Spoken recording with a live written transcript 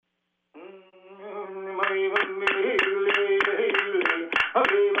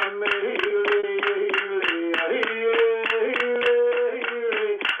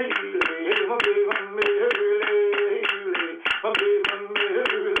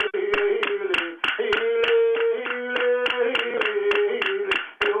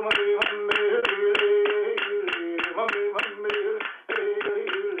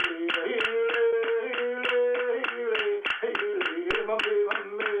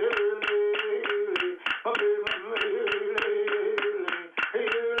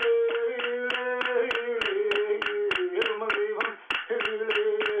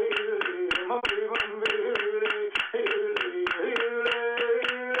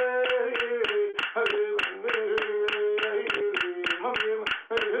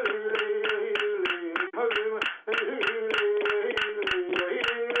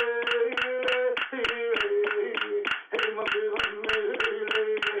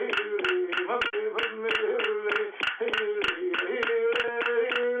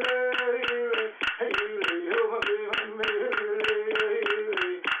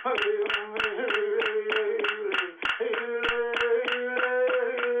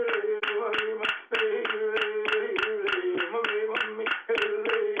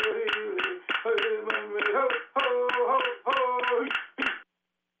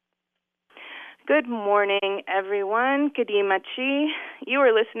Good morning, everyone. Kadimachi. You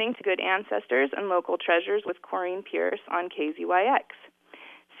are listening to Good Ancestors and Local Treasures with Corrine Pierce on KZYX.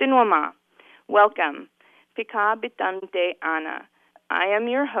 Sinwama, welcome. Pika Bitante Ana. I am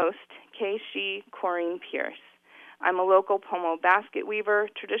your host, Keishi Corrine Pierce. I'm a local pomo basket weaver,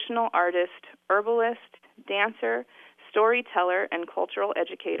 traditional artist, herbalist, dancer, storyteller, and cultural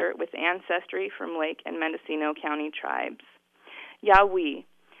educator with ancestry from Lake and Mendocino County tribes. Yahweh,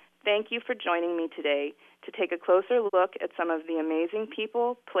 thank you for joining me today to take a closer look at some of the amazing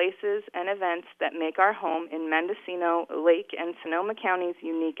people, places, and events that make our home in Mendocino, Lake, and Sonoma counties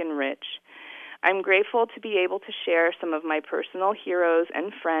unique and rich. I'm grateful to be able to share some of my personal heroes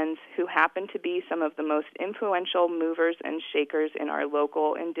and friends who happen to be some of the most influential movers and shakers in our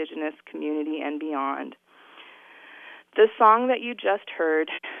local indigenous community and beyond. The song that you just heard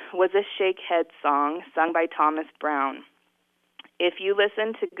was a Shakehead song sung by Thomas Brown. If you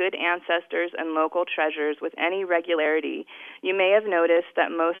listen to Good Ancestors and Local Treasures with any regularity, you may have noticed that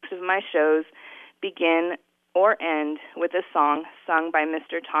most of my shows begin or end with a song sung by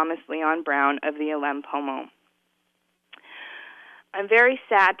Mr. Thomas Leon Brown of the Alem Pomo. I'm very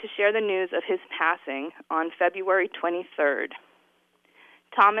sad to share the news of his passing on February 23rd.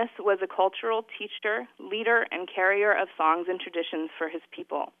 Thomas was a cultural teacher, leader, and carrier of songs and traditions for his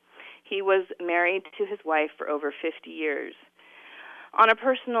people. He was married to his wife for over 50 years. On a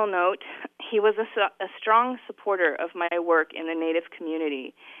personal note, he was a strong supporter of my work in the Native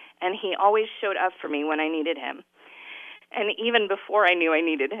community, and he always showed up for me when I needed him, and even before I knew I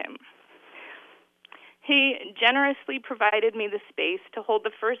needed him. He generously provided me the space to hold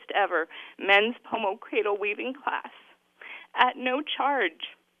the first ever men's pomo cradle weaving class at no charge.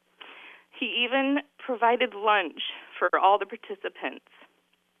 He even provided lunch for all the participants.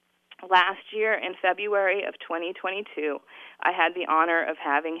 Last year, in February of 2022, I had the honor of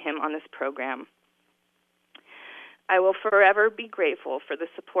having him on this program. I will forever be grateful for the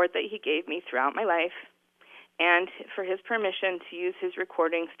support that he gave me throughout my life and for his permission to use his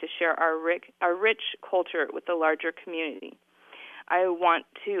recordings to share our rich culture with the larger community. I want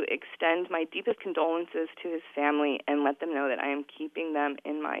to extend my deepest condolences to his family and let them know that I am keeping them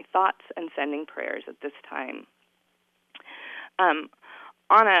in my thoughts and sending prayers at this time.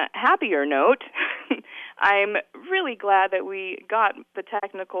 On a happier note, I'm really glad that we got the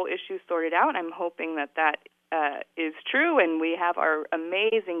technical issues sorted out. I'm hoping that is true, and we have our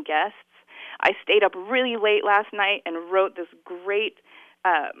amazing guests. I stayed up really late last night and wrote this great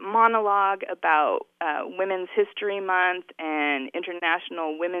monologue about Women's History Month and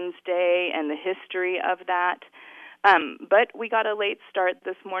International Women's Day and the history of that. But we got a late start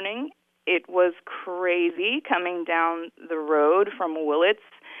this morning. It was crazy coming down the road from Willits.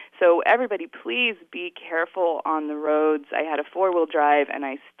 So everybody, please be careful on the roads. I had a four-wheel drive, and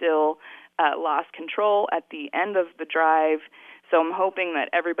I still lost control at the end of the drive. So I'm hoping that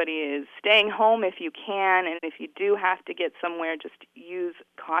everybody is staying home if you can, and if you do have to get somewhere, just use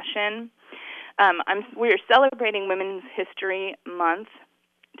caution. We're celebrating Women's History Month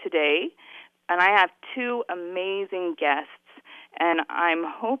today, and I have two amazing guests, and I'm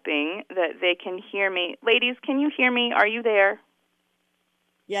hoping that they can hear me. Ladies, can you hear me? Are you there?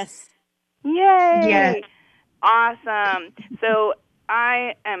 Yes. Yay! Yeah. Awesome. So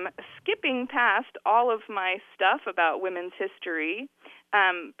I am skipping past all of my stuff about women's history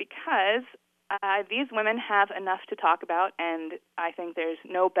because these women have enough to talk about, and I think there's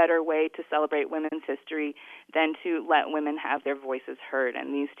no better way to celebrate women's history than to let women have their voices heard,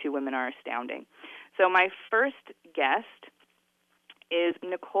 and these two women are astounding. So my first guest is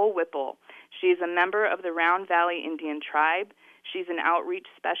Nicole Whipple. She's a member of the Round Valley Indian Tribe. She's an outreach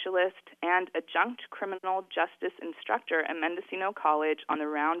specialist and adjunct criminal justice instructor at Mendocino College on the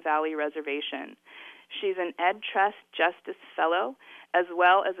Round Valley Reservation. She's an Ed Trust Justice Fellow, as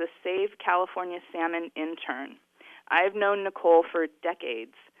well as a Save California Salmon intern. I've known Nicole for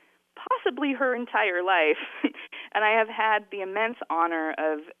decades, possibly her entire life, and I have had the immense honor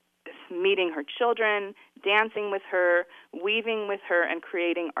of meeting her children, dancing with her, weaving with her, and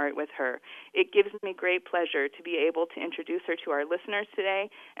creating art with her. It gives me great pleasure to be able to introduce her to our listeners today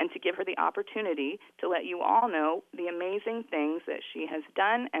and to give her the opportunity to let you all know the amazing things that she has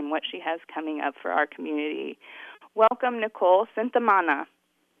done and what she has coming up for our community. Welcome, Nicole Sintamana.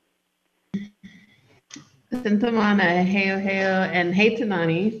 Sintamana, heyo heyo, and hey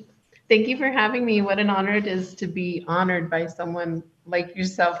Tanani. Thank you for having me. What an honor it is to be honored by someone like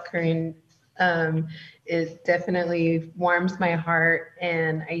yourself, Corinne. It definitely warms my heart,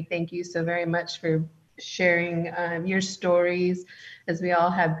 and I thank you so very much for sharing your stories, as we all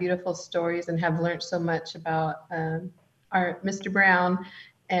have beautiful stories and have learned so much about our Mr. Brown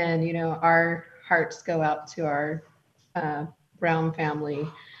and our hearts go out to our Brown family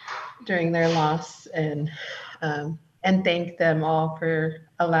during their loss, and thank them all for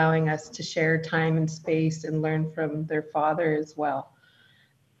allowing us to share time and space and learn from their father as well.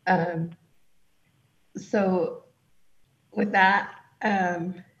 So with that,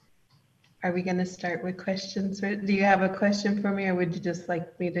 are we going to start with questions? Do you have a question for me, or would you just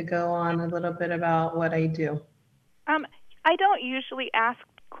like me to go on a little bit about what I do? I don't usually ask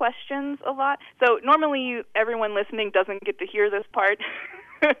questions a lot. So normally everyone listening doesn't get to hear this part.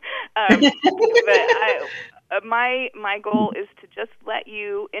 But my goal is to just let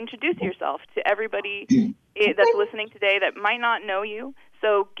you introduce yourself to everybody that's listening today that might not know you.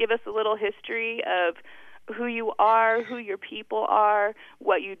 So give us a little history of who you are, who your people are,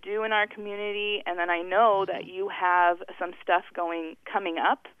 what you do in our community, and then I know that you have some stuff coming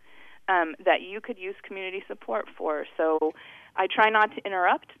up that you could use community support for. So I try not to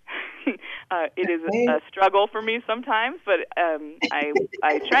interrupt. It is a struggle for me sometimes, but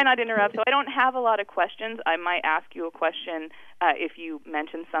I try not to interrupt. So I don't have a lot of questions. I might ask you a question if you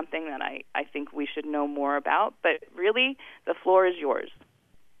mention something that I think we should know more about. But really, the floor is yours.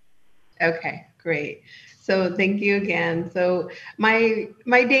 Okay, great. So thank you again. So my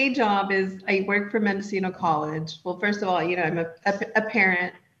day job is I work for Mendocino College. Well, first of all, I'm a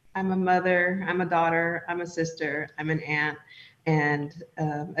parent. I'm a mother, I'm a daughter, I'm a sister, I'm an aunt, and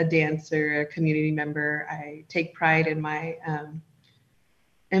a dancer, a community member. I take pride in my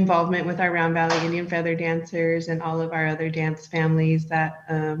involvement with our Round Valley Indian Feather Dancers and all of our other dance families that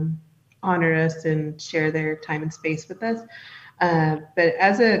honor us and share their time and space with us. But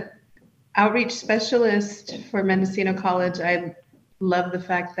as a outreach specialist for Mendocino College, I love the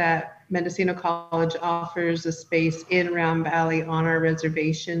fact that Mendocino College offers a space in Round Valley on our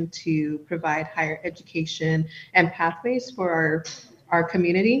reservation to provide higher education and pathways for our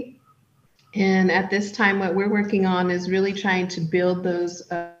community. And at this time, what we're working on is really trying to build those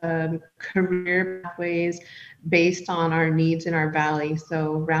career pathways based on our needs in our valley.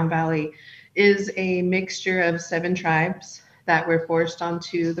 So Round Valley is a mixture of 7 tribes that were forced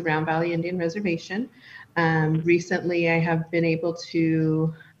onto the Round Valley Indian Reservation. Recently, I have been able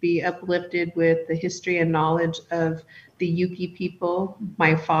to be uplifted with the history and knowledge of the Yuki people.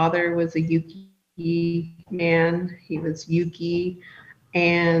 My father was a Yuki man. He was Yuki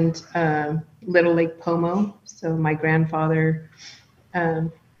and Little Lake Pomo. So my grandfather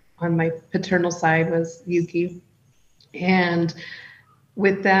on my paternal side was Yuki. And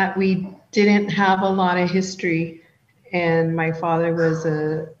with that, we didn't have a lot of history. And my father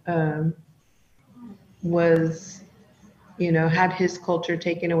had his culture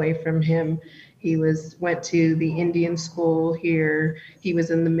taken away from him. He went to the Indian school here. He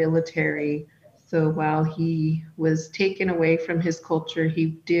was in the military. So while he was taken away from his culture,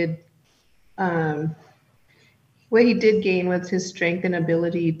 what he did gain was his strength and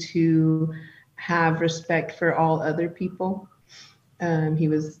ability to have respect for all other people. He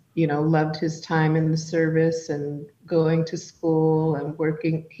loved his time in the service and going to school and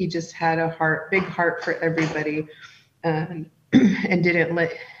working. He just had a big heart for everybody, and didn't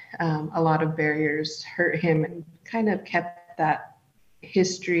let a lot of barriers hurt him, and kind of kept that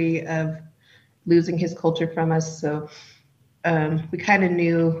history of losing his culture from us. So we kind of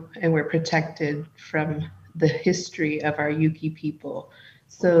knew and were protected from the history of our Yuki people.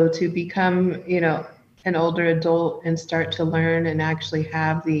 So to become, an older adult and start to learn and actually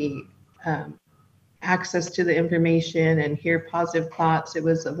have the access to the information and hear positive thoughts, it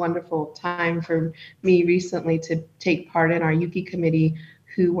was a wonderful time for me recently to take part in our Yuki committee,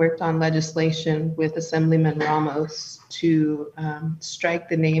 who worked on legislation with Assemblyman Ramos to strike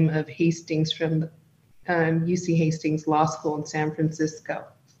the name of Hastings from the UC Hastings Law School in San Francisco.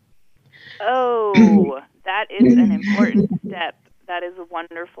 Oh, that is an important step. That is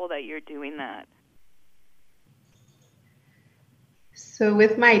wonderful that you're doing that. So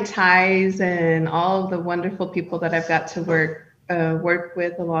with my ties and all the wonderful people that I've got to work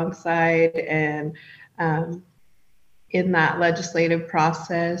with alongside, and in that legislative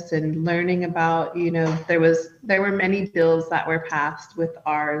process, and learning about, there were many bills that were passed with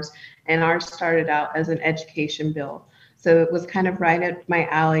ours, and ours started out as an education bill. So it was kind of right up my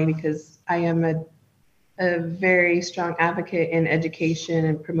alley, because I am a very strong advocate in education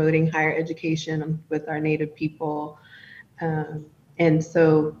and promoting higher education with our Native people. And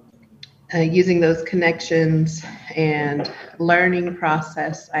so using those connections and learning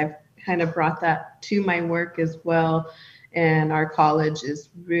process, I've kind of brought that to my work as well. And our college is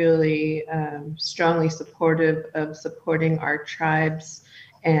really strongly supportive of supporting our tribes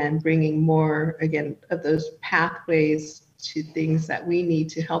and bringing more, again, of those pathways to things that we need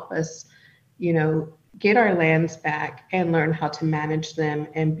to help us, get our lands back and learn how to manage them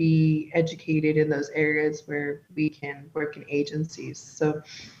and be educated in those areas where we can work in agencies. So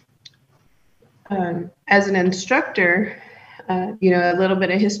as an instructor, a little bit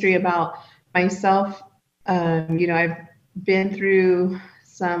of history about myself. I've been through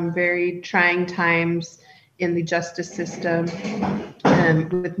some very trying times in the justice system.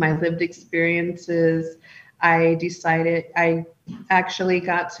 With my lived experiences, I decided I actually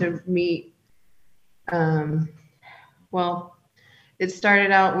got to meet, it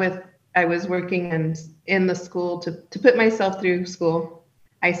started out with I was working in the school to put myself through school.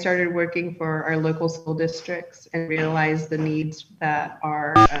 I started working for our local school districts and realized the needs that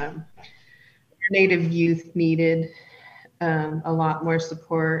our Native youth needed, a lot more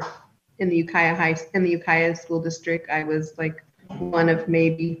support. In the Ukiah School District, I was like one of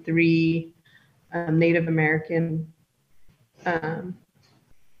maybe 3 Native American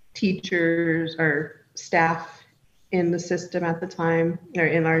teachers or staff in the system at the time, or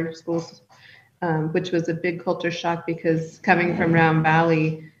in our schools, which was a big culture shock because coming from Round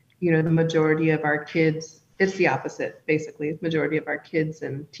Valley, the majority of our kids, it's the opposite, basically. The majority of our kids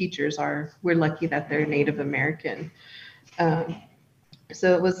and teachers we're lucky that they're Native American.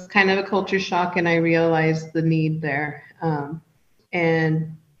 So it was kind of a culture shock, and I realized the need there,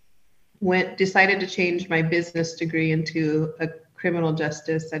 and decided to change my business degree into a criminal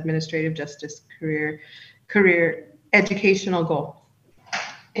justice, administrative justice career educational goal.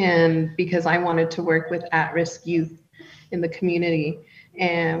 And because I wanted to work with at-risk youth in the community,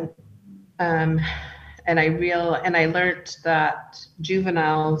 and I learned that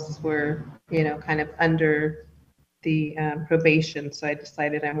juveniles were, kind of under the probation. So I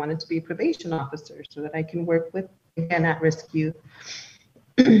decided I wanted to be a probation officer so that I can work with, again, at-risk youth.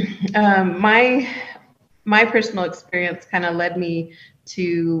 My personal experience kind of led me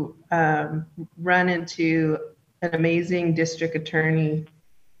to run into an amazing district attorney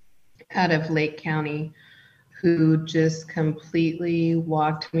out of Lake County who just completely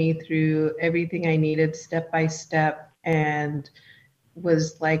walked me through everything I needed step by step and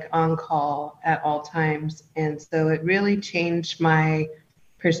was like on call at all times. And so it really changed my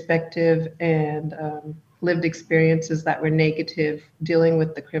perspective and lived experiences that were negative dealing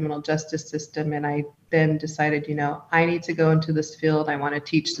with the criminal justice system. And I then decided, I need to go into this field. I want to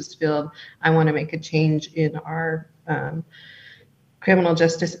teach this field. I want to make a change in our criminal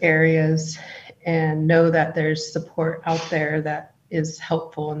justice areas and know that there's support out there that is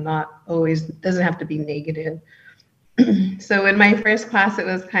helpful and not always, doesn't have to be negative. So in my first class, it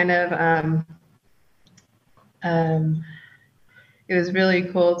was kind of, it was really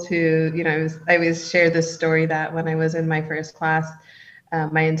cool to, I always share this story that when I was in my first class,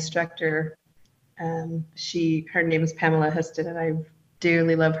 my instructor, her name is Pamela Huston, and I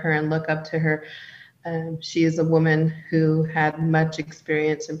dearly love her and look up to her. She is a woman who had much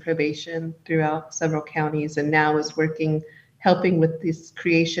experience in probation throughout several counties and now is helping with this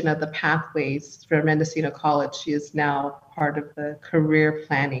creation of the pathways for Mendocino College. She is now part of the career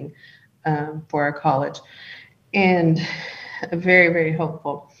planning for our college, and very, very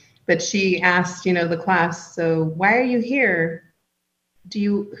helpful. But she asked, the class, so why are you here?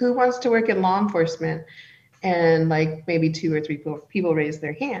 Who wants to work in law enforcement? And like maybe 2 or 3 people raised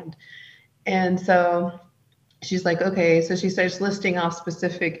their hand. And so she's like, okay, so she starts listing off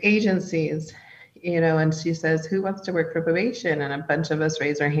specific agencies, and she says, who wants to work for probation? And a bunch of us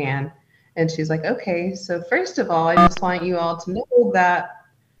raise our hand. And she's like, okay, so first of all, I just want you all to know that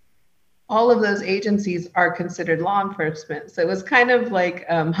all of those agencies are considered law enforcement. So it was kind of like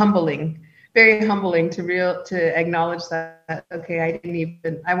humbling, very humbling to acknowledge that, okay,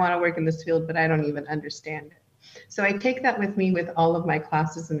 I want to work in this field, but I don't even understand it. So I take that with me with all of my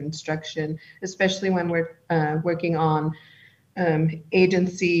classes and instruction, especially when we're working on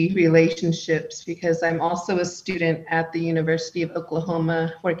agency relationships, because I'm also a student at the University of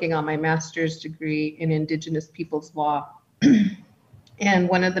Oklahoma working on my master's degree in Indigenous Peoples Law. And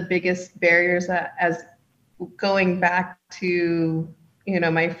one of the biggest barriers as going back to,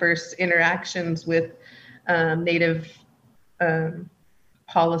 my first interactions with Native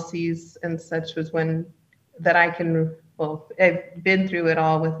policies and such was I've been through it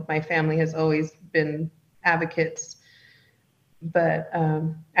all with my family, has always been advocates. But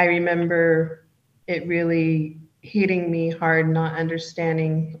I remember it really hitting me hard, not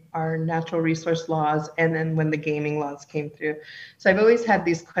understanding our natural resource laws, and then when the gaming laws came through. So I've always had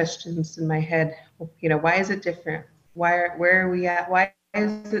these questions in my head, why is it different? Where are we at? Why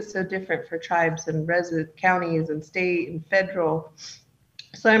is it so different for tribes and resident counties and state and federal?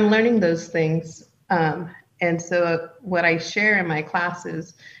 So I'm learning those things. And so what I share in my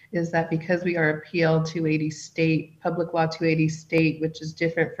classes is that because we are a PL 280 state, Public Law 280 state, which is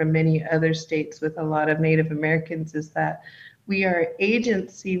different from many other states with a lot of Native Americans, is that we are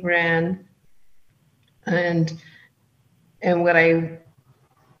agency ran, and what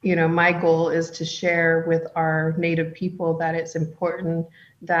my goal is to share with our Native people that it's important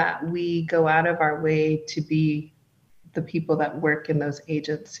that we go out of our way to be the people that work in those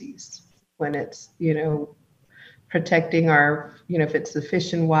agencies when it's, protecting our, if it's the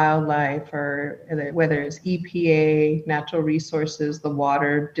fish and wildlife, or whether it's EPA, natural resources, the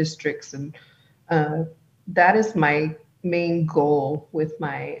water districts. And that is my main goal with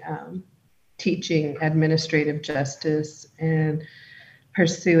my teaching administrative justice and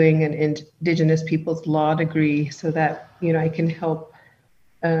pursuing an Indigenous peoples law degree, so that, I can help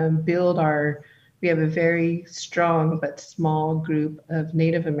build we have a very strong but small group of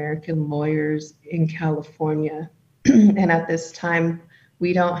Native American lawyers in California. And at this time,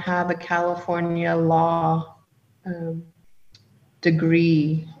 we don't have a California law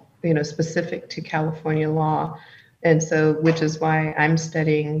degree, specific to California law. And so, which is why I'm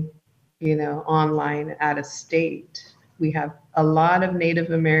studying, online out of state. We have a lot of Native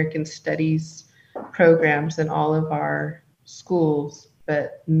American studies programs in all of our schools,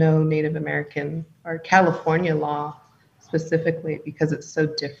 but no Native American or California law specifically, because it's so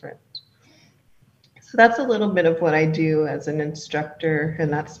different. So that's a little bit of what I do as an instructor,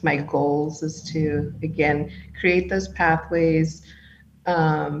 and that's my goals, is to, again, create those pathways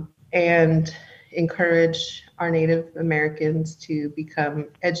and encourage our Native Americans to become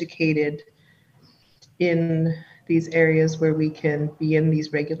educated in these areas where we can be in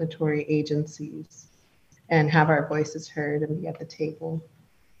these regulatory agencies and have our voices heard and be at the table.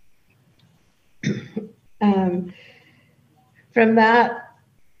 From that,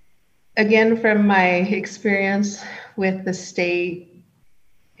 again, from my experience with the state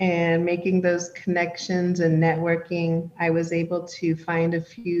and making those connections and networking, I was able to find a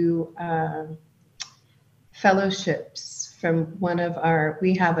few fellowships from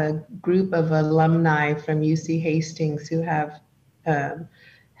we have a group of alumni from UC Hastings who have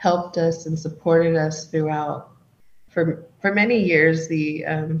helped us and supported us throughout for many years.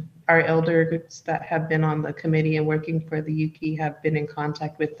 Our elders that have been on the committee and working for the UKI have been in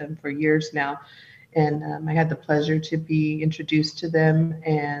contact with them for years now. And I had the pleasure to be introduced to them,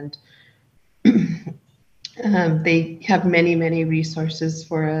 and they have many, many resources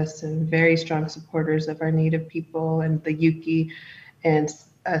for us and very strong supporters of our Native people and the UKI, and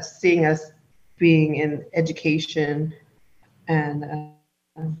seeing us being in education. And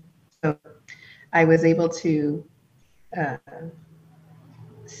so I was able to,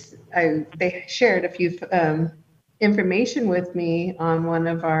 they shared a few information with me on one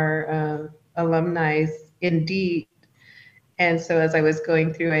of our alumni, Indeed. And so as I was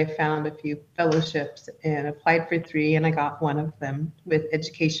going through, I found a few fellowships and applied for 3, and I got one of them with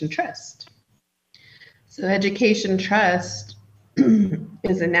Education Trust. So Education Trust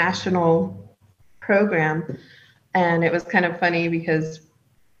is a national program, and it was kind of funny because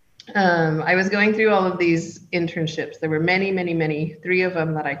I was going through all of these internships. There were many, many, many, 3 of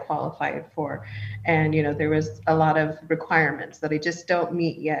them that I qualified for. And, there was a lot of requirements that I just don't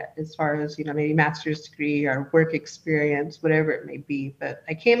meet yet, as far as, maybe master's degree or work experience, whatever it may be. But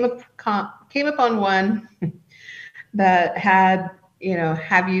I came upon one that had,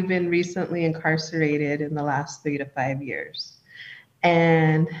 have you been recently incarcerated in the last 3 to 5 years?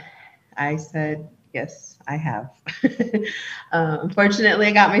 And I said, yes, I have. Unfortunately,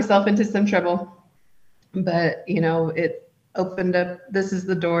 I got myself into some trouble, but it opened up. This is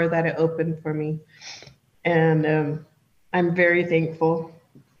the door that it opened for me, and I'm very thankful.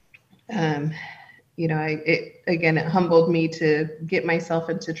 It humbled me to get myself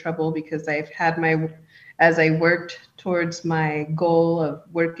into trouble, because I've had as I worked towards my goal of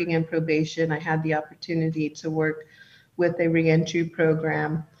working in probation, I had the opportunity to work with a reentry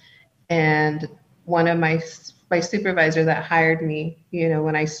program, and one of my supervisor that hired me,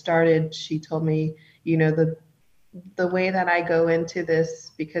 when I started, she told me, the way that I go into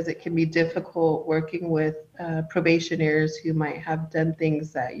this, because it can be difficult working with probationers who might have done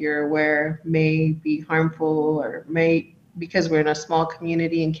things that you're aware may be harmful, or because we're in a small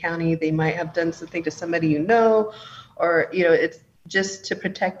community and county, they might have done something to somebody, or, it's just to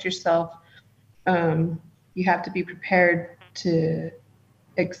protect yourself. You have to be prepared to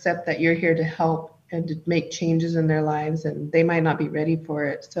accept that you're here to help and to make changes in their lives, and they might not be ready for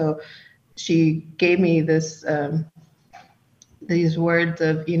it. So she gave me these words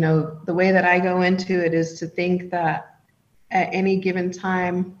of, the way that I go into it is to think that at any given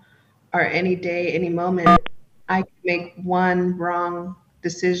time or any day, any moment, I can make one wrong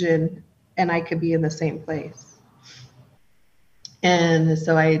decision and I could be in the same place. And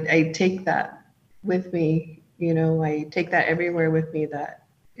so I take that with me, I take that everywhere with me, that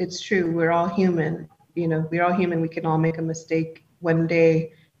it's true. We're all human, we're all human. We can all make a mistake one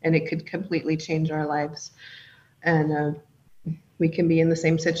day and it could completely change our lives. And we can be in the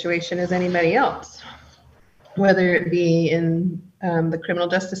same situation as anybody else, whether it be in the criminal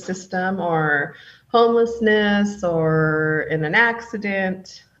justice system or homelessness or in an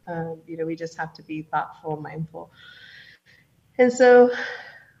accident. We just have to be thoughtful, mindful. And so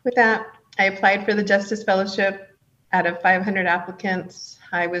with that, I applied for the Justice Fellowship. Out of 500 applicants,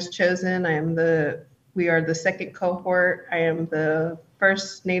 I was chosen. We are the second cohort. I am the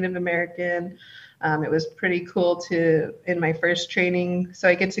first Native American. It was pretty cool in my first training. So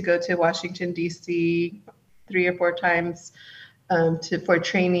I get to go to Washington, D.C. 3 or 4 times for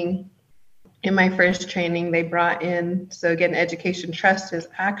training. In my first training, they brought in, so again, Education Trust is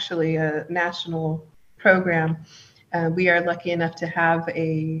actually a national program. We are lucky enough to have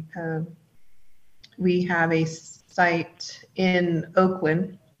we have a site in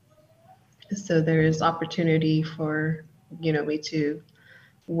Oakland. So there is opportunity for, me to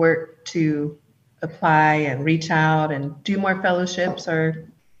work to apply and reach out and do more fellowships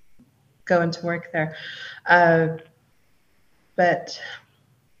or go into work there. But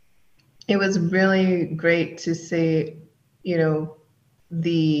it was really great to see,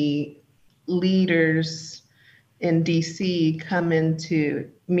 the leaders in DC come in to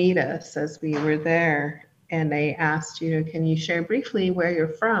meet us as we were there. And they asked, can you share briefly where you're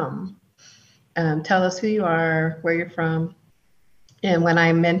from? Tell us who you are, where you're from. And when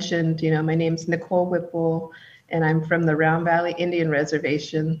I mentioned, my name's Nicole Whipple, and I'm from the Round Valley Indian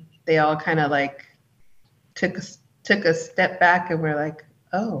Reservation, they all kind of like took a step back and were like,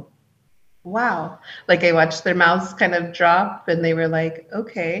 oh, wow. Like I watched their mouths kind of drop and they were like,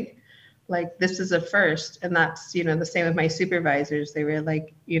 okay, like this is a first. And that's, the same with my supervisors. They were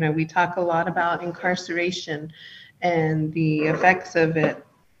like, we talk a lot about incarceration and the effects of it,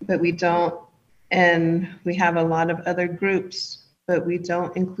 but we don't, and we have a lot of other groups, but we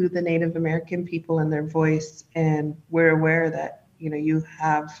don't include the Native American people and their voice. And we're aware that,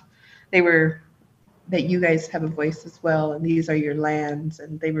 that you guys have a voice as well, and these are your lands.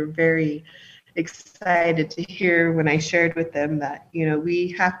 And they were very excited to hear when I shared with them that,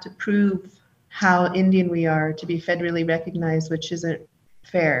 we have to prove how Indian we are to be federally recognized, which isn't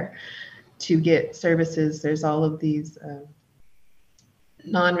fair to get services. There's all of these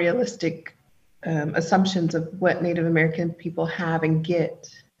non-realistic assumptions of what Native American people have and get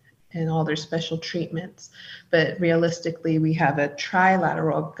and all their special treatments. But realistically, we have a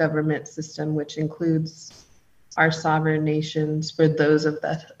trilateral government system, which includes our sovereign nations for those of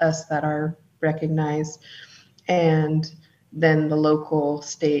us that are recognized, and then the local,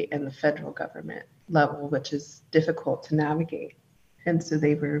 state, and the federal government level, which is difficult to navigate. And so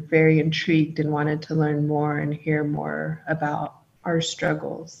they were very intrigued and wanted to learn more and hear more about our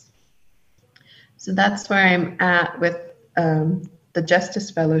struggles. So that's where I'm at with the Justice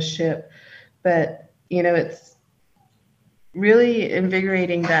Fellowship. But, it's really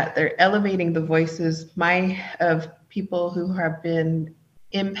invigorating that they're elevating the voices of people who have been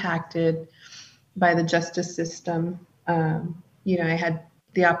impacted by the justice system. I had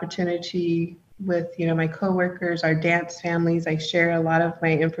the opportunity with, my coworkers, our dance families. I share a lot of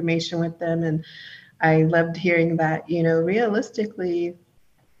my information with them, and I loved hearing that, realistically,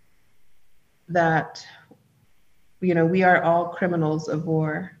 that, we are all criminals of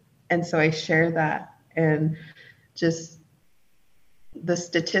war. And so I share that, and just the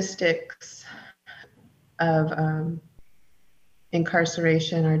statistics of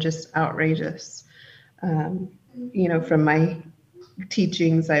incarceration are just outrageous. From my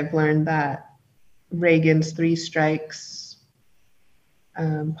teachings, I've learned that Reagan's 3 strikes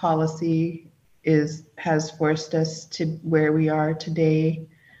policy has forced us to where we are today,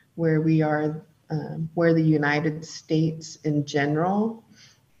 where we are, where the United States in general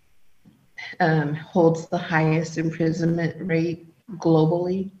holds the highest imprisonment rate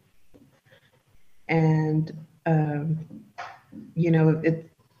globally. And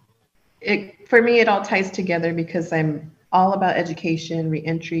for me, it all ties together because I'm all about education,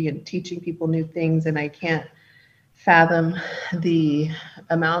 reentry, and teaching people new things. And I can't fathom the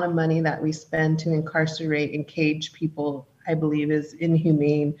amount of money that we spend to incarcerate and cage people. I believe is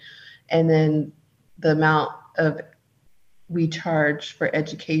inhumane. And then the amount of we charge for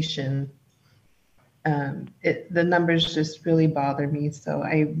education, the numbers just really bother me. So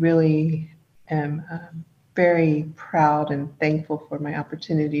I really am very proud and thankful for my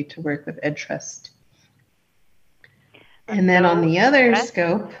opportunity to work with EdTrust. And then on the other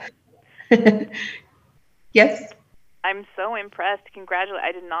scope, yes? I'm so impressed. Congratulations.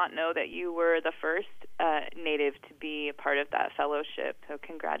 I did not know that you were the first Native to be a part of that fellowship. So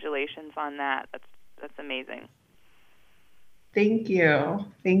congratulations on that. That's amazing. Thank you.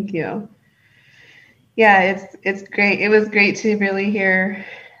 Thank you. Yeah, it's great. It was great to really hear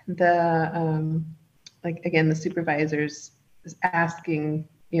the the supervisors asking,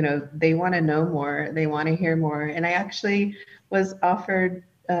 they want to know more, they want to hear more. And I actually was offered,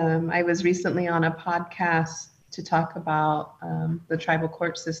 I was recently on a podcast to talk about the tribal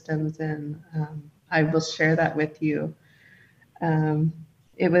court systems, and I will share that with you.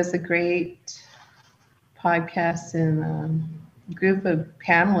 It was a great podcast and group of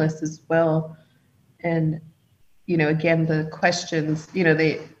panelists as well. And, again, the questions,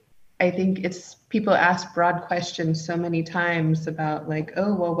 I think it's people ask broad questions so many times about like,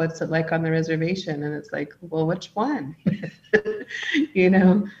 oh, well, what's it like on the reservation? And it's like, well, which one?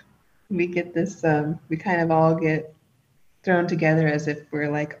 We get this, we kind of all get thrown together as if we're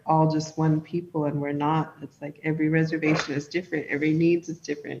like all just one people, and we're not. It's like every reservation is different. Every needs is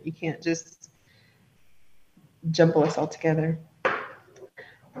different. You can't just jumble us all together.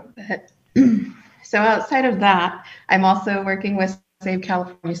 But, so outside of that, I'm also working with Save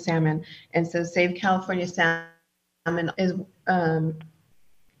California Salmon. And so Save California Salmon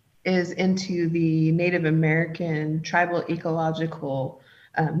is into the Native American tribal ecological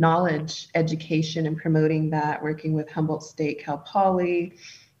knowledge education and promoting that, working with Humboldt State, Cal Poly.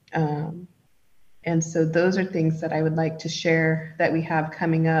 And so those are things that I would like to share that we have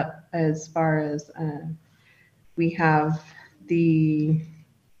coming up, as far as we have the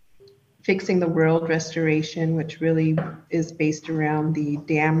Fixing the World restoration, which really is based around the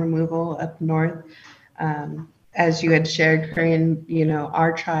dam removal up north. As you had shared, Corinne,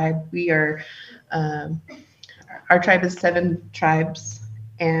 our tribe, our tribe is 7 tribes,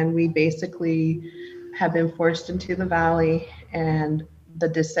 and we basically have been forced into the valley, and the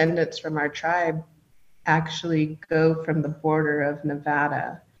descendants from our tribe actually go from the border of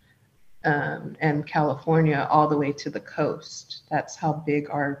Nevada and California all the way to the coast. That's how big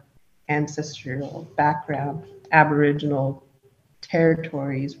our ancestral background, Aboriginal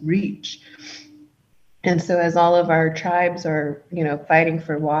territories reach. And so as all of our tribes are, fighting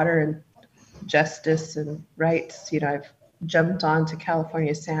for water and justice and rights, I've jumped onto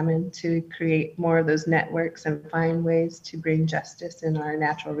California Salmon to create more of those networks and find ways to bring justice in our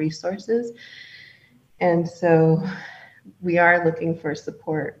natural resources. And so we are looking for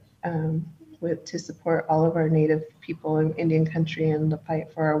support to support all of our Native people in Indian country in the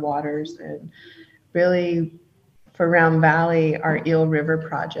fight for our waters, and really for Round Valley, our Eel River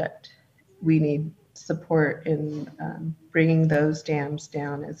project. We need support in bringing those dams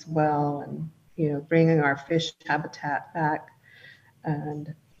down as well, and bringing our fish habitat back.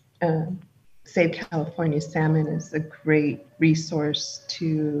 And Save California Salmon is a great resource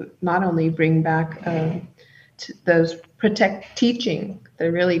to not only bring back to those teaching.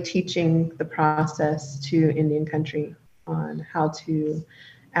 They're really teaching the process to Indian country on how to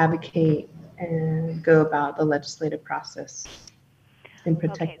advocate and go about the legislative process in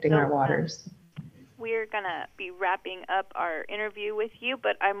protecting our waters. We're going to be wrapping up our interview with you,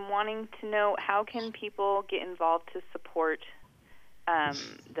 but I'm wanting to know, how can people get involved to support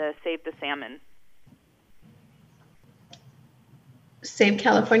the Save the Salmon? Save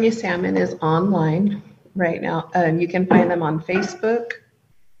California Salmon is online right now. You can find them on Facebook,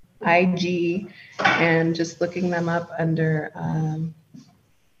 IG, and just looking them up under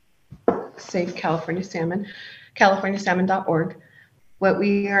Save California Salmon, californiasalmon.org. What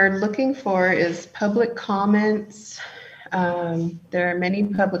we are looking for is public comments. There are many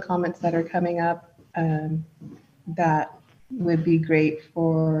public comments that are coming up that would be great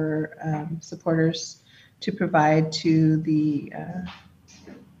for supporters to provide to the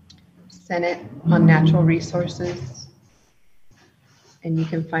Senate on Natural Resources. And you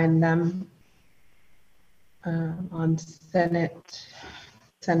can find them on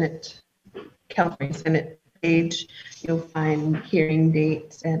California Senate page. You'll find hearing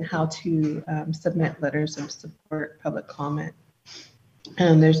dates and how to submit letters of support, public comment.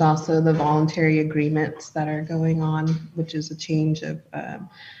 And there's also the voluntary agreements that are going on, which is a change of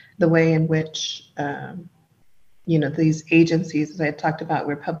the way in which these agencies, as I talked about,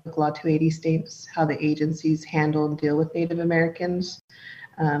 where Public Law 280 states how the agencies handle and deal with Native Americans.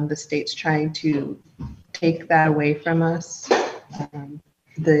 The state's trying to take that away from us,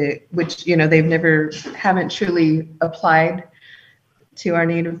 which they've haven't truly applied to our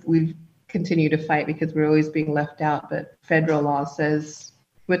Native. We've continued to fight because we're always being left out, but federal law says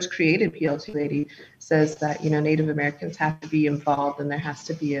which created PL 280, says that, Native Americans have to be involved and there has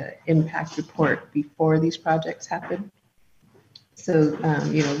to be an impact report before these projects happen. So,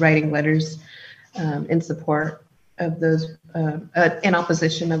 writing letters in support of those, in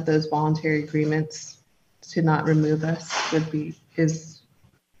opposition of those voluntary agreements to not remove us is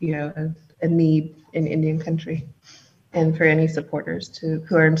a need in Indian country, and for any supporters who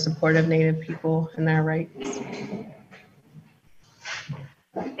are in support of Native people and their rights.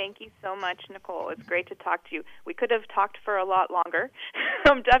 Thank you so much, Nicole. It's great to talk to you. We could have talked for a lot longer.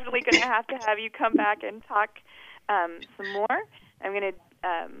 I'm definitely going to have you come back and talk some more. I'm going to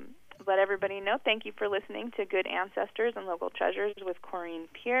let everybody know. Thank you for listening to Good Ancestors and Local Treasures with Corrine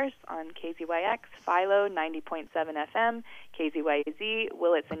Pierce on KZYX, Philo 90.7 FM, KZYZ,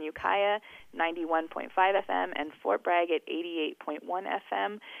 Willits and Ukiah 91.5 FM, and Fort Bragg at 88.1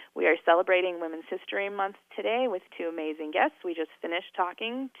 FM. We are celebrating Women's History Month today with two amazing guests. We just finished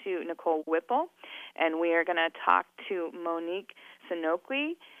talking to Nicole Whipple, and we are going to talk to Monique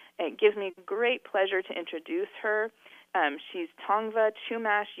Sinokwi. It gives me great pleasure to introduce her. She's Tongva,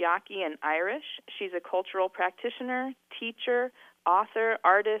 Chumash, Yaqui, and Irish. She's a cultural practitioner, teacher, author,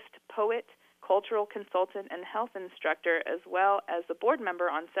 artist, poet, cultural consultant, and health instructor, as well as a board member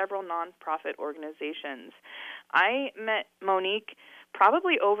on several nonprofit organizations. I met Monique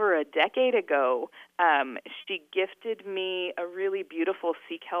probably over a decade ago. She gifted me a really beautiful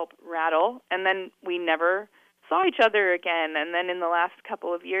Seek Help rattle, and then we never saw each other again. And then in the last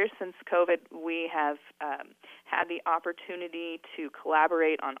couple of years since COVID, we have had the opportunity to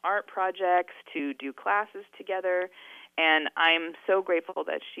collaborate on art projects, to do classes together, and I'm so grateful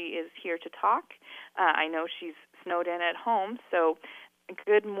that she is here to talk. I know she's snowed in at home, so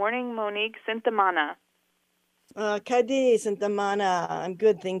good morning, Monique. Sintamana. Kadi, Santamana. I'm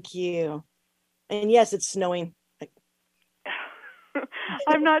good, thank you. And yes, it's snowing.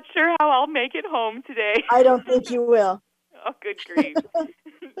 I'm not sure how I'll make it home today. I don't think you will. Oh, good grief.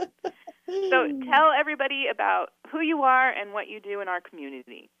 So tell everybody about who you are and what you do in our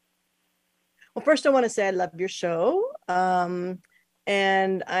community. Well, first I want to say I love your show.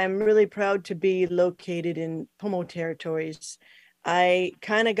 And I'm really proud to be located in Pomo territories. I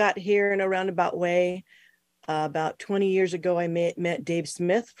kind of got here in a roundabout way. About 20 years ago, I met Dave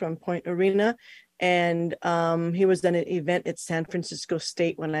Smith from Point Arena, and he was at an event at San Francisco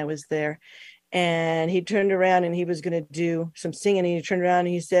State when I was there. And he turned around and he was going to do some singing. And he turned around and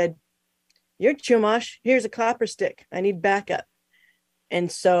he said, "You're Chumash, here's a clapper stick. I need backup." And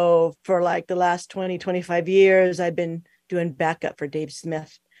so for like the last 20, 25 years, I've been doing backup for Dave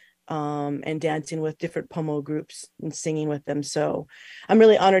Smith and dancing with different Pomo groups and singing with them. So I'm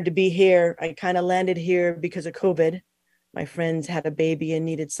really honored to be here. I kind of landed here because of COVID. My friends had a baby and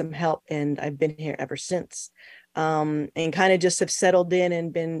needed some help, and I've been here ever since. And kind of just have settled in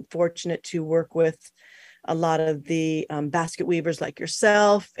and been fortunate to work with a lot of the basket weavers like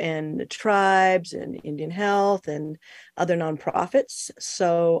yourself and the tribes and Indian Health and other nonprofits.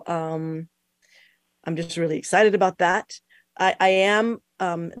 So I'm just really excited about that. I am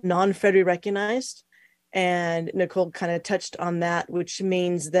non-federally recognized, and Nicole kind of touched on that, which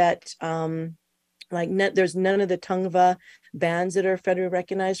means that there's none of the Tongva bands that are federally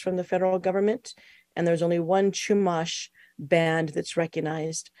recognized from the federal government, and there's only one Chumash band that's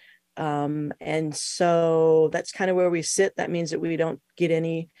recognized. And so that's kind of where we sit. That means that we don't get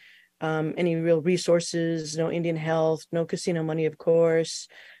any real resources, no Indian Health, no casino money, of course,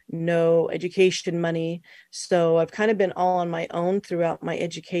 no education money. So I've kind of been all on my own throughout my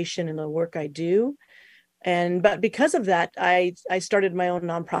education and the work I do. But because of that, I started my own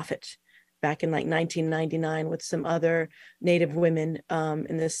nonprofit back in like 1999 with some other Native women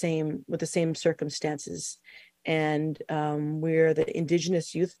with the same circumstances. And we're the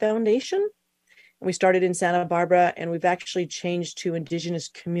Indigenous Youth Foundation. We started in Santa Barbara, and we've actually changed to Indigenous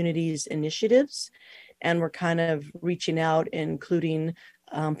Communities Initiatives. And we're kind of reaching out, including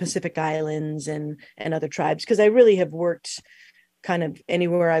Pacific Islands and other tribes, because I really have worked kind of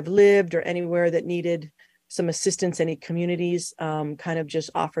anywhere I've lived or anywhere that needed some assistance, any communities, kind of just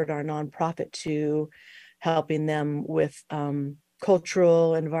offered our nonprofit to helping them with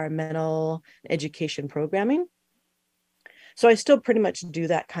cultural, environmental, education programming. So I still pretty much do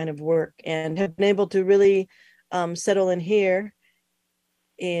that kind of work and have been able to really settle in here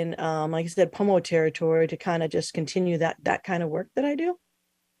in, like I said, Pomo territory to kind of just continue that kind of work that I do.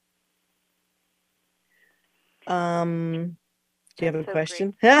 Do you have a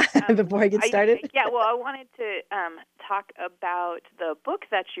question before I get started? I wanted to talk about the book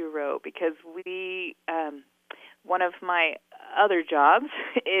that you wrote, because one of my other jobs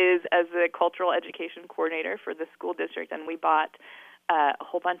is as a cultural education coordinator for the school district, and we bought a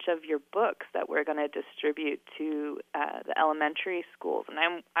whole bunch of your books that we're going to distribute to the elementary schools.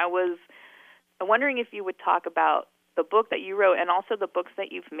 And I was wondering if you would talk about the book that you wrote and also the books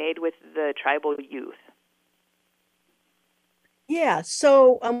that you've made with the tribal youth. Yeah,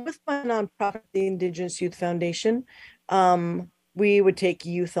 so with my nonprofit, the Indigenous Youth Foundation, we would take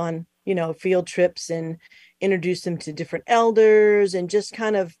youth on, field trips and introduce them to different elders and just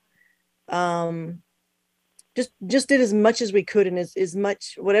kind of just did as much as we could and as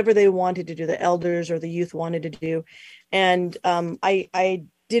much whatever they wanted to do, the elders or the youth wanted to do. And I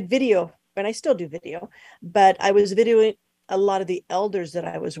did video, and I still do video, but I was videoing a lot of the elders that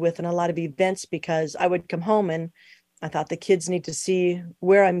I was with and a lot of events because I would come home and I thought the kids need to see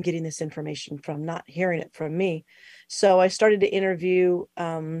where I'm getting this information from, not hearing it from me. So I started to interview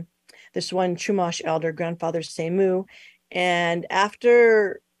this one Chumash elder, Grandfather Semu. And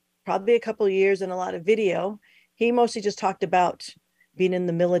after probably a couple of years and a lot of video, he mostly just talked about being in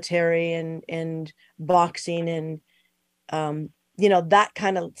the military and boxing and, that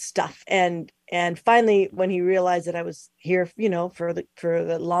kind of stuff. And finally, when he realized that I was here, for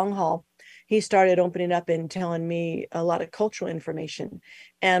the long haul, he started opening up and telling me a lot of cultural information.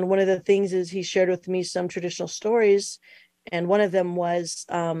 And one of the things is he shared with me some traditional stories. And one of them was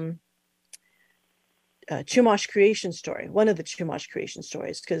Chumash creation story, one of the Chumash creation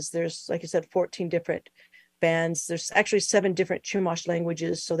stories, because there's, like I said, 14 different bands. There's actually 7 different Chumash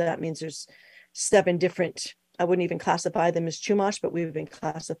languages. So that means there's 7 different, I wouldn't even classify them as Chumash, but we've been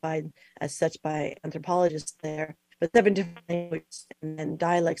classified as such by anthropologists there. But 7 different languages and then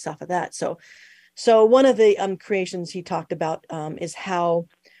dialects off of that. So one of the creations he talked about is how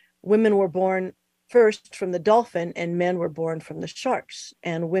women were born first from the dolphin and men were born from the sharks.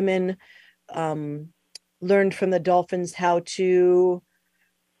 And women learned from the dolphins how to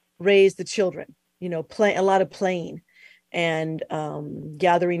raise the children, play a lot of playing and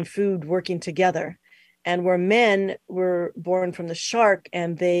gathering food, working together. And where men were born from the shark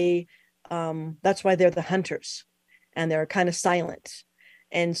and they, that's why they're the hunters. And they're kind of silent.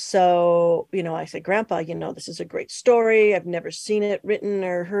 And so, I said, Grandpa, this is a great story. I've never seen it written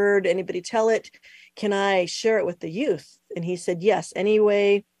or heard anybody tell it. Can I share it with the youth? And he said, yes, any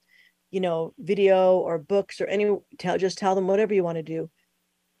way, video or books or just tell them whatever you want to do.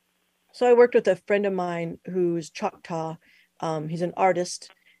 So I worked with a friend of mine who's Choctaw. He's an artist.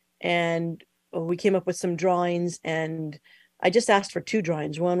 And we came up with some drawings and I just asked for 2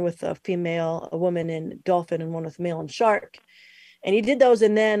 drawings, one with a woman and dolphin, and one with male and shark. And he did those.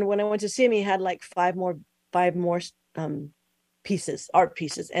 And then when I went to see him, he had like 5 more art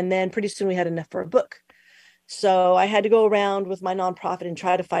pieces. And then pretty soon we had enough for a book. So I had to go around with my nonprofit and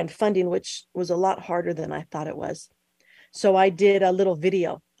try to find funding, which was a lot harder than I thought it was. So I did a little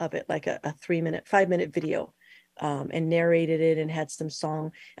video of it, like a 5-minute video. And narrated it and had some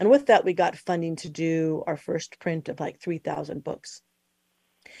song. And with that, we got funding to do our first print of like 3,000 books.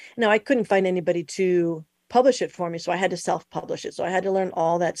 Now, I couldn't find anybody to publish it for me, so I had to self-publish it. So I had to learn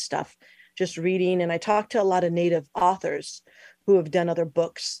all that stuff, just reading. And I talked to a lot of Native authors who have done other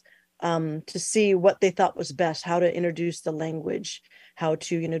books to see what they thought was best, how to introduce the language, how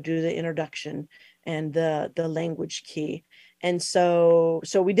to, do the introduction and the language key. And so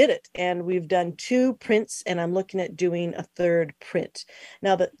we did it, and we've done 2 prints, and I'm looking at doing a 3rd print.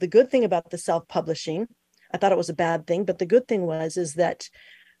 Now, the good thing about the self-publishing, I thought it was a bad thing, but the good thing is that,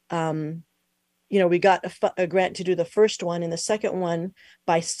 we got a grant to do the first one, and the second one,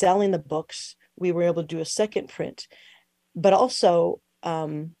 by selling the books, we were able to do a 2nd print. But also,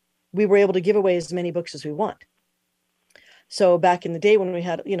 we were able to give away as many books as we want. So back in the day when we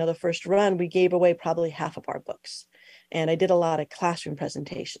had, the first run, we gave away probably half of our books. And I did a lot of classroom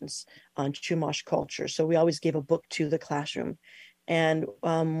presentations on Chumash culture. So we always gave a book to the classroom. And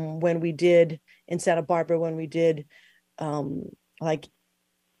when we did in Santa Barbara, when we did like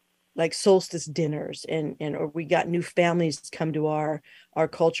solstice dinners or we got new families to come to our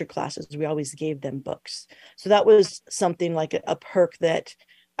culture classes, we always gave them books. So that was something like a perk that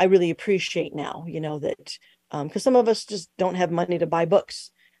I really appreciate now, that because some of us just don't have money to buy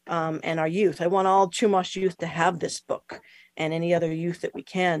books. And our youth. I want all Chumash youth to have this book and any other youth that we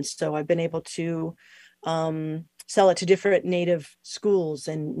can. So I've been able to sell it to different Native schools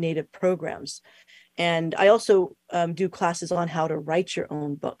and Native programs. And I also do classes on how to write your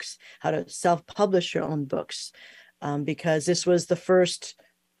own books, how to self-publish your own books, because this was the first,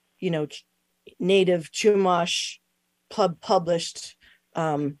 Native Chumash published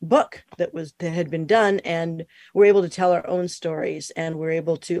book that had been done, and we're able to tell our own stories, and we're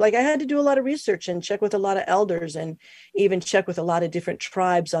able to, I had to do a lot of research and check with a lot of elders and even check with a lot of different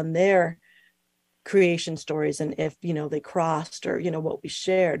tribes on their creation stories and if, they crossed or, what we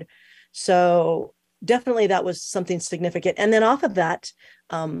shared. So definitely that was something significant. And then off of that,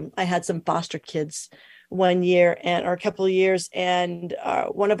 I had some foster kids one year or a couple of years. And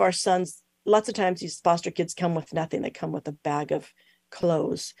one of our sons, lots of times these foster kids come with nothing. They come with a bag of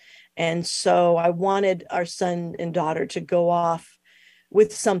clothes. And so I wanted our son and daughter to go off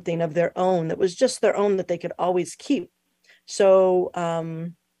with something of their own that was just their own that they could always keep. So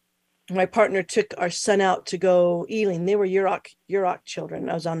my partner took our son out to go Ealing. They were Yurok children.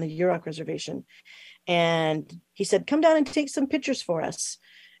 I was on the Yurok reservation. And he said, come down and take some pictures for us.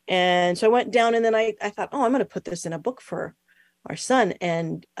 And so I went down, and then I thought, oh, I'm going to put this in a book for our son.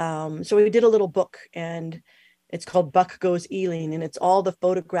 And so we did a little book, and it's called Buck Goes Ealing. And it's all the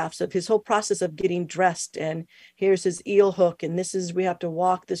photographs of his whole process of getting dressed. And here's his eel hook. And we have to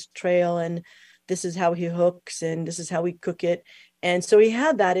walk this trail. And this is how he hooks. And this is how we cook it. And so he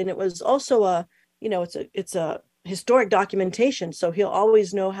had that. And it was also it's a historic documentation. So he'll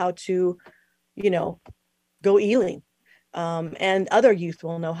always know how to, go eeling. And other youth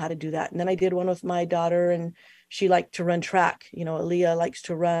will know how to do that. And then I did one with my daughter, and she liked to run track. Aaliyah likes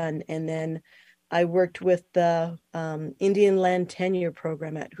to run. And then I worked with the Indian Land Tenure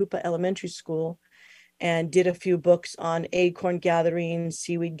Program at Hoopa Elementary School and did a few books on acorn gathering,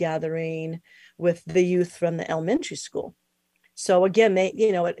 seaweed gathering with the youth from the elementary school. So again,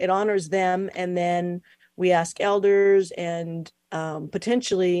 it honors them. And then we ask elders and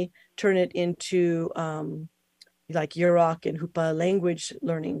potentially turn it into like Yurok and Hoopa language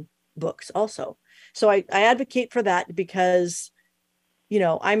learning books also. So I advocate for that because,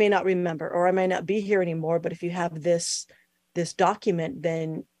 I may not remember or I may not be here anymore, but if you have this document,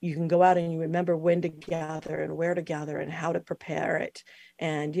 then you can go out and you remember when to gather and where to gather and how to prepare it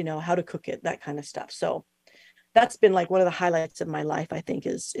and, how to cook it, that kind of stuff. So that's been like one of the highlights of my life, I think,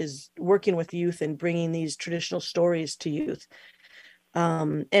 is working with youth and bringing these traditional stories to youth.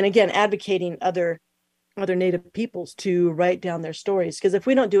 And again, advocating other Native peoples to write down their stories, because if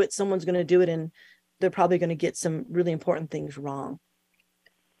we don't do it, someone's going to do it, and they're probably going to get some really important things wrong.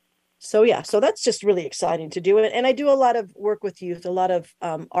 So that's just really exciting to do it. And I do a lot of work with youth, a lot of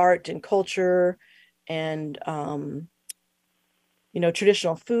art and culture and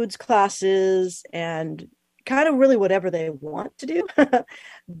traditional foods classes and kind of really whatever they want to do.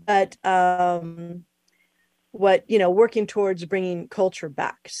 But working towards bringing culture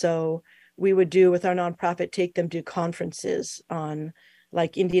back. So we would do with our nonprofit, take them to conferences on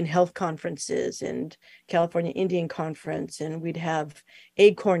like Indian health conferences and California Indian Conference. And we'd have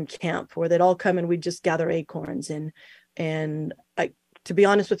acorn camp where they'd all come and we'd just gather acorns. And to be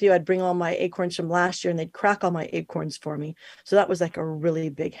honest with you, I'd bring all my acorns from last year and they'd crack all my acorns for me. So that was like a really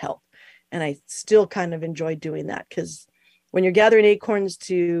big help. And I still kind of enjoy doing that because when you're gathering acorns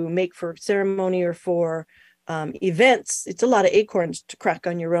to make for ceremony or for events, it's a lot of acorns to crack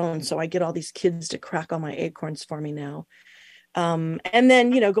on your own. So I get all these kids to crack all my acorns for me now. And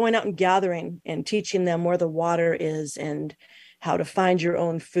then, going out and gathering and teaching them where the water is and how to find your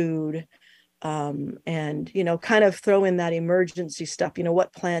own food. And, kind of throw in that emergency stuff,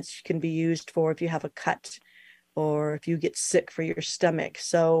 what plants can be used for if you have a cut or if you get sick for your stomach.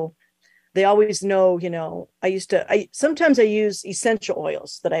 So they always know, sometimes I use essential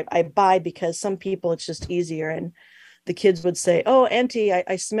oils that I buy because some people it's just easier. And the kids would say, oh, Auntie,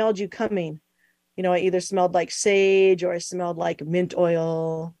 I smelled you coming. I either smelled like sage or I smelled like mint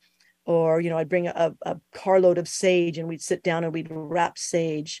oil, or, I'd bring a carload of sage and we'd sit down and we'd wrap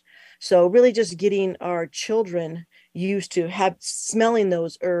sage. So really just getting our children used to smelling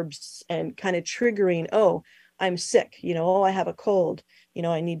those herbs and kind of triggering, oh, I'm sick, oh, I have a cold,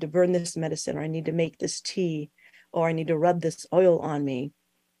 I need to burn this medicine, or I need to make this tea, or I need to rub this oil on me.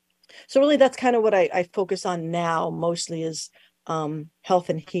 So really that's kind of what I focus on now mostly is health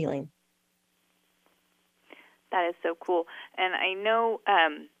and healing. That is so cool. And I know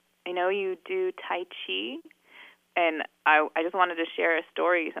you do Tai Chi, and I just wanted to share a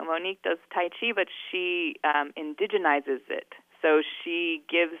story. So Monique does Tai Chi, but she indigenizes it. So she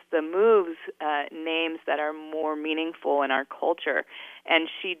gives the moves names that are more meaningful in our culture. And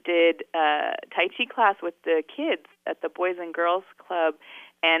she did a Tai Chi class with the kids at the Boys and Girls Club,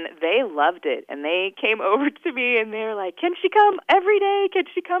 and they loved it. And they came over to me, and they were like, can she come every day? Can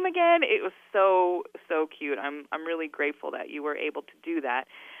she come again? It was so, so cute. I'm really grateful that you were able to do that.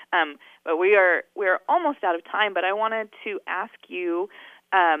 But we're almost out of time, but I wanted to ask you,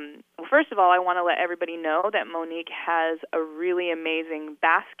 well, first of all, I want to let everybody know that Monique has a really amazing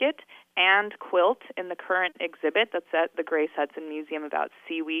basket and quilt in the current exhibit that's at the Grace Hudson Museum about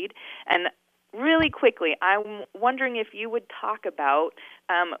seaweed. And really quickly, I'm wondering if you would talk about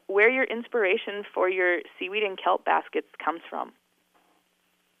where your inspiration for your seaweed and kelp baskets comes from.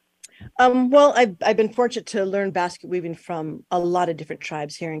 Well, I've been fortunate to learn basket weaving from a lot of different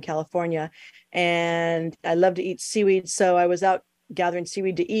tribes here in California, and I love to eat seaweed. So I was out gathering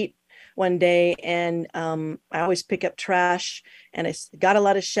seaweed to eat one day, and I always pick up trash, and I got a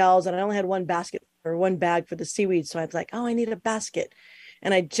lot of shells, and I only had one basket or one bag for the seaweed. So I was like, oh, I need a basket,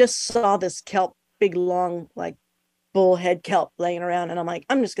 and I just saw this kelp, big long like bullhead kelp laying around, and I'm like,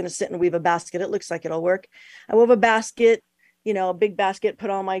 I'm just going to sit and weave a basket. It looks like it'll work. I wove a basket, a big basket, put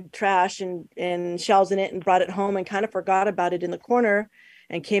all my trash and shells in it, and brought it home, and kind of forgot about it in the corner,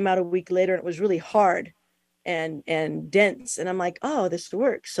 and came out a week later, and it was really hard and dense. And I'm like, oh, this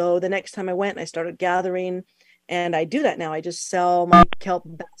works. So the next time I went, I started gathering, and I do that now. I just sell my kelp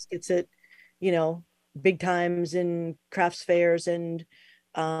baskets at, big times in crafts fairs. And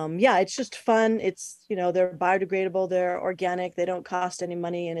yeah, it's just fun. It's, they're biodegradable, they're organic, they don't cost any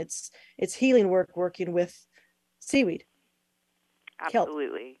money, and it's healing work working with seaweed.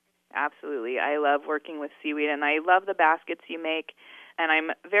 Absolutely. Absolutely. I love working with seaweed, and I love the baskets you make. And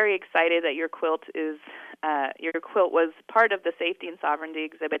I'm very excited that your quilt was part of the Safety and Sovereignty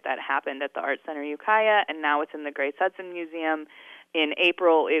exhibit that happened at the Art Center Ukiah, and now it's in the Grace Hudson Museum. In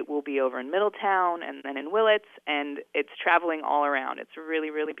April, it will be over in Middletown and then in Willits, and it's traveling all around. It's really,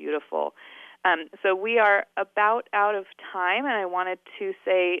 really beautiful. So we are about out of time, and I wanted to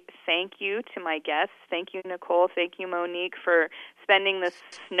say thank you to my guests. Thank you, Nicole. Thank you, Monique, for spending this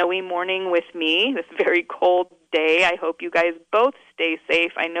snowy morning with me, this very cold day. I hope you guys both stay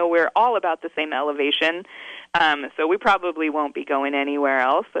safe. I know we're all about the same elevation, so we probably won't be going anywhere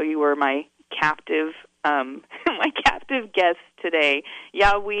else. So you were my captive guest today.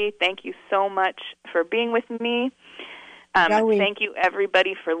 Yahweh, thank you so much for being with me. Thank you,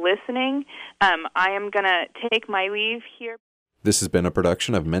 everybody, for listening. I am going to take my leave here. This has been a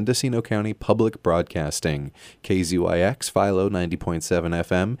production of Mendocino County Public Broadcasting, KZYX Philo 90.7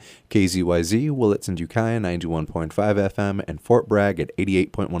 FM, KZYZ Willits and Ukiah 91.5 FM, and Fort Bragg at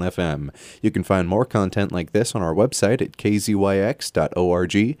 88.1 FM. You can find more content like this on our website at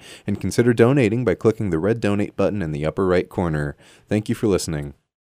kzyx.org, and consider donating by clicking the red donate button in the upper right corner. Thank you for listening.